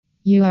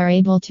You are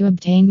able to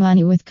obtain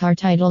money with Car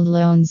Title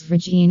Loans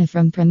Regina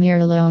from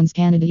Premier Loans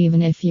Canada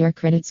even if your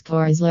credit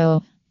score is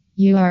low.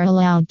 You are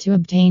allowed to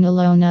obtain a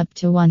loan up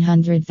to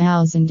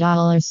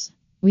 $100,000.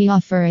 We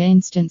offer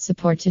instant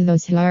support to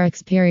those who are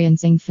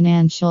experiencing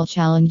financial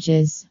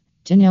challenges.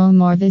 To know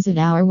more, visit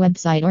our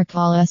website or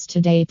call us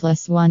today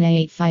 +1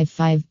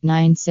 855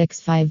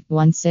 965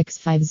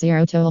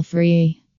 1650 toll free.